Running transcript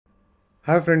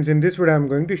Hi friends, in this video I am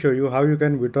going to show you how you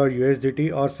can withdraw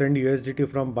USDT or send USDT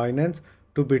from Binance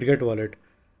to Bitget wallet.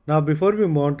 Now before we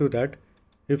move on to that,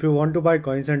 if you want to buy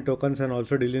coins and tokens and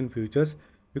also deal in futures,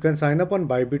 you can sign up on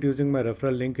Bybit using my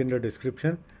referral link in the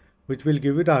description, which will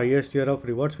give you the highest tier of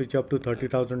rewards, which up to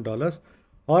 $30,000,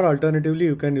 or alternatively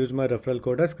you can use my referral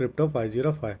code as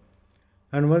crypto505.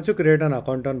 And once you create an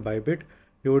account on Bybit,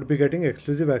 you would be getting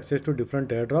exclusive access to different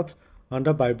airdrops on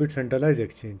the Bybit centralized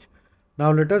exchange.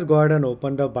 Now let us go ahead and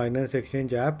open the Binance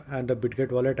Exchange app and the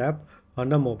Bitget wallet app on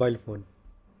the mobile phone.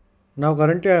 Now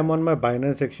currently I am on my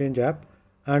Binance Exchange app,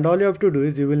 and all you have to do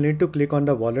is you will need to click on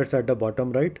the wallets at the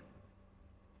bottom right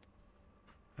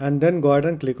and then go ahead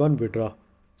and click on withdraw.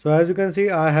 So as you can see,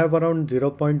 I have around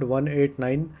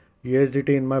 0.189 USDT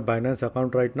in my Binance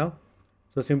account right now.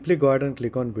 So simply go ahead and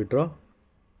click on withdraw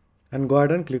and go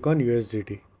ahead and click on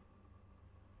USDT.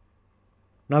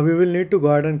 Now we will need to go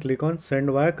ahead and click on send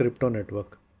via crypto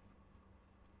network.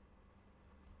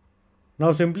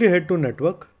 Now simply head to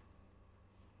network.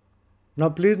 Now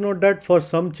please note that for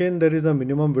some chain there is a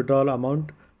minimum withdrawal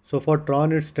amount. So for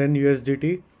Tron it's 10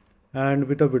 USDT and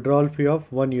with a withdrawal fee of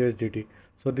 1 USDT.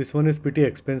 So this one is pretty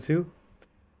expensive.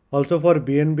 Also for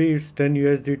BNB it's 10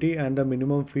 USDT and the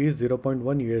minimum fee is 0.1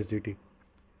 USDT.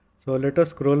 So let us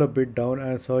scroll a bit down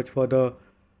and search for the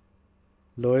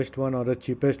lowest one or the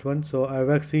cheapest one. So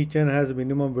AVAX C chain has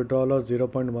minimum withdrawal of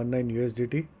 0.19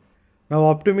 USDT. Now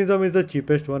Optimism is the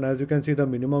cheapest one. As you can see, the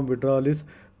minimum withdrawal is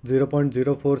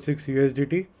 0.046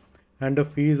 USDT and the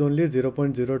fee is only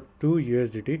 0.02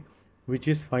 USDT, which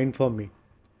is fine for me.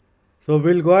 So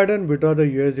we'll go ahead and withdraw the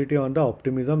USDT on the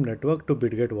Optimism network to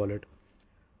Bitget wallet.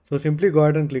 So simply go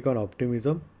ahead and click on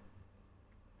Optimism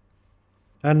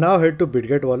and now head to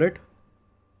Bitget wallet.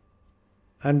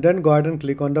 And then go ahead and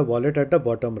click on the wallet at the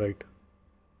bottom right.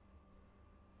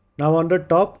 Now on the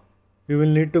top, we will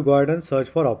need to go ahead and search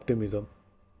for Optimism.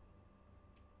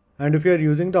 And if you are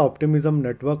using the Optimism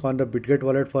network on the Bitget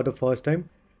wallet for the first time,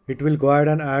 it will go ahead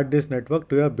and add this network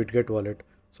to your Bitget wallet.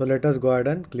 So let us go ahead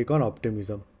and click on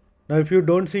Optimism. Now if you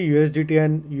don't see USDT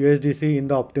and USDC in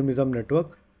the Optimism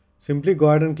network, simply go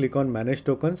ahead and click on Manage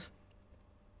Tokens.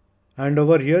 And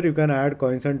over here you can add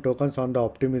coins and tokens on the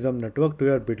Optimism network to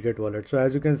your Bitget wallet. So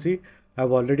as you can see,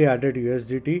 I've already added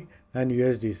USDT and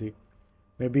USDC.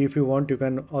 Maybe if you want, you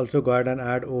can also go ahead and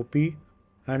add OP.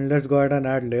 And let's go ahead and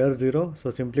add layer 0. So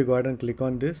simply go ahead and click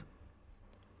on this.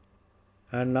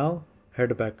 And now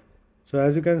head back. So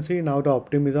as you can see, now the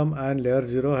Optimism and layer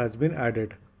 0 has been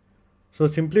added. So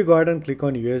simply go ahead and click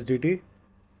on USDT.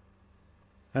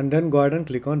 And then go ahead and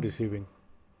click on receiving.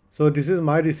 So this is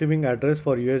my receiving address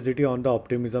for USDT on the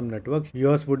Optimism network.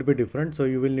 Yours would be different. So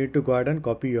you will need to go ahead and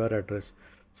copy your address.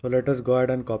 So let us go ahead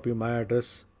and copy my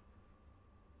address.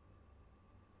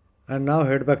 And now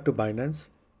head back to Binance.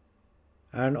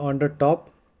 And on the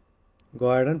top,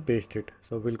 go ahead and paste it.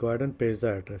 So we'll go ahead and paste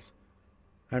the address.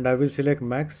 And I will select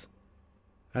max.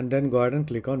 And then go ahead and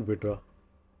click on withdraw.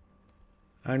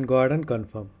 And go ahead and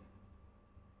confirm.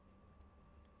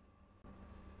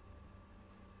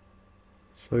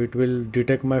 So it will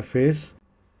detect my face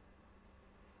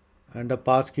and the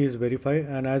passkey is verify,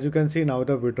 and as you can see, now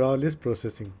the withdrawal is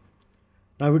processing.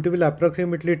 Now it will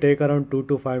approximately take around 2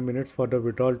 to 5 minutes for the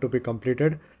withdrawal to be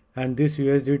completed and this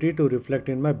USDT to reflect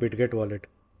in my Bitget wallet.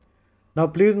 Now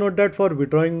please note that for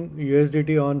withdrawing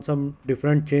USDT on some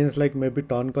different chains like maybe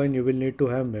Toncoin, you will need to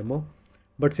have memo.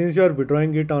 But since you are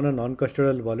withdrawing it on a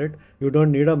non-custodial wallet, you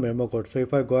don't need a memo code. So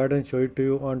if I go ahead and show it to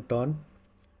you on Ton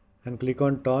and click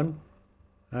on Ton,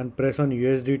 and press on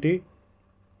USDT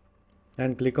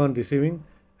and click on receiving.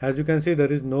 As you can see,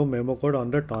 there is no memo code on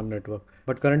the Ton network.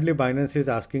 But currently Binance is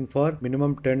asking for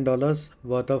minimum $10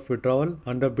 worth of withdrawal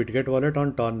on the Bitget wallet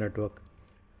on Ton network.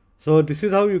 So this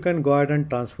is how you can go ahead and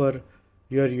transfer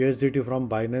your USDT from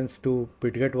Binance to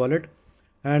Bitget wallet.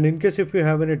 And in case if you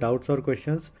have any doubts or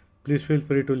questions, please feel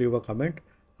free to leave a comment.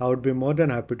 I would be more than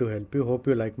happy to help you. Hope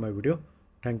you like my video.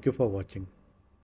 Thank you for watching.